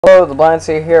Hello, the Blind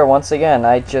Seer here once again.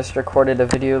 I just recorded a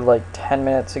video like 10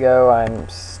 minutes ago. I'm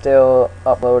still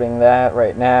uploading that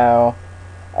right now.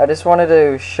 I just wanted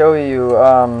to show you,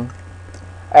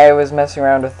 I was messing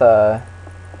around with the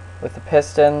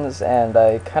Pistons, and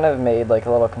I kind of made like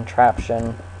a little contraption.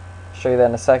 I'll show you that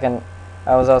in a second.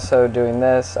 I was also doing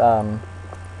this. The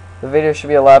video should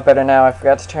be a lot better now. I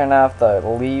forgot to turn off the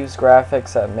leaves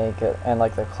graphics that make it, and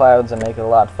like the clouds that make it a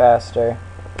lot faster.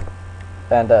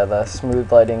 And the smooth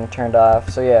lighting turned off.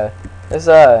 So yeah, this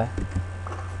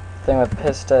thing with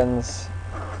pistons,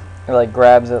 it like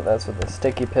grabs it. That's with the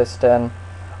sticky piston.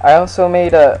 I also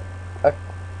made a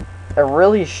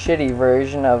really shitty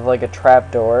version of like a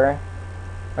trap door.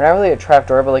 Or not really a trap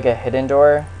door, but like a hidden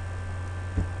door.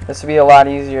 This would be a lot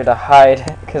easier to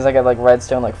hide because I got like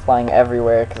redstone like flying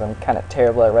everywhere because I'm kind of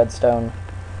terrible at redstone.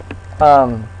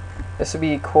 This would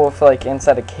be cool for like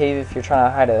inside a cave if you're trying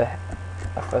to hide a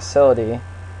facility.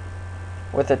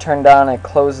 With it turned on, it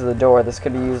closes the door. This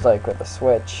could be used like with a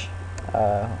switch.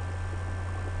 And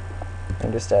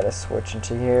just add a switch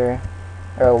into here,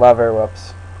 or a lever.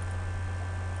 Whoops.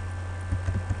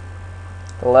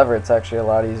 The lever, it's actually a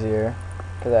lot easier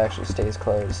because it actually stays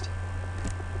closed.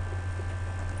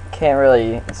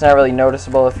 It's not really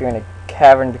noticeable if you're in a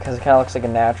cavern because it kind of looks like a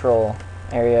natural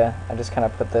area. I just kind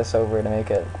of put this over to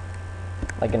make it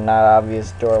like a not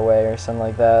obvious doorway or something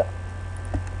like that.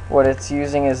 What it's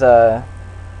using is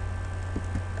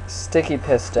sticky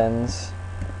pistons.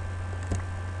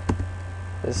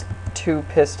 There's two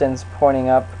pistons pointing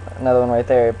up, another one right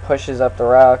there. It pushes up the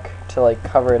rock to like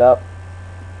cover it up.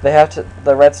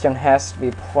 The redstone has to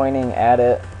be pointing at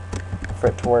it for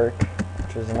it to work,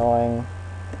 which is annoying.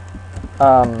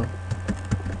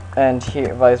 And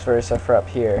here, vice versa for up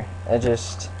here. It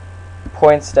just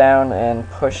points down and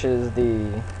pushes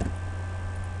the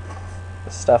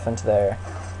stuff into there.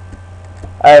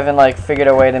 I haven't like figured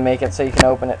a way to make it so you can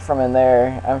open it from in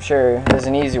there. I'm sure there's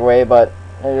an easy way, but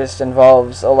it just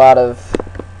involves a lot of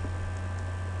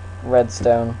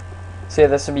redstone. So yeah,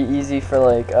 this would be easy for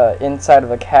like inside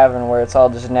of a cavern where it's all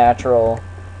just natural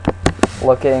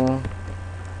looking,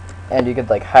 and you could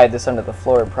like hide this under the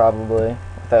floor probably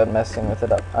without messing with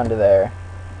it up under there.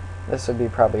 This would be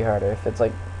probably harder if it's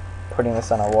like putting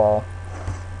this on a wall.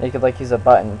 You could like use a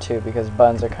button too because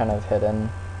buttons are kind of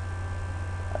hidden.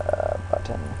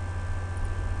 Button.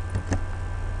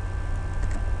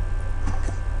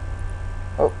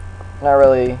 Oh, not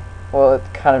really. Well, it's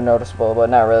kind of noticeable, but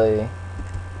not really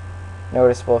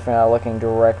noticeable if you're not looking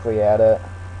directly at it.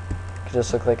 It could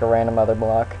just look like a random other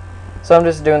block. So I'm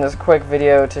just doing this quick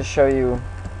video to show you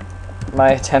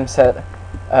my attempts at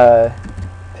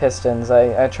pistons.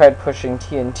 I tried pushing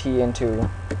TNT into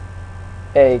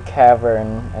a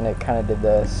cavern, and it kind of did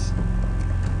this.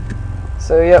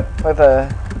 So yep, with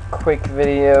a quick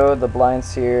video, the Blind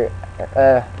Seer,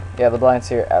 the Blind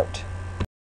Seer out.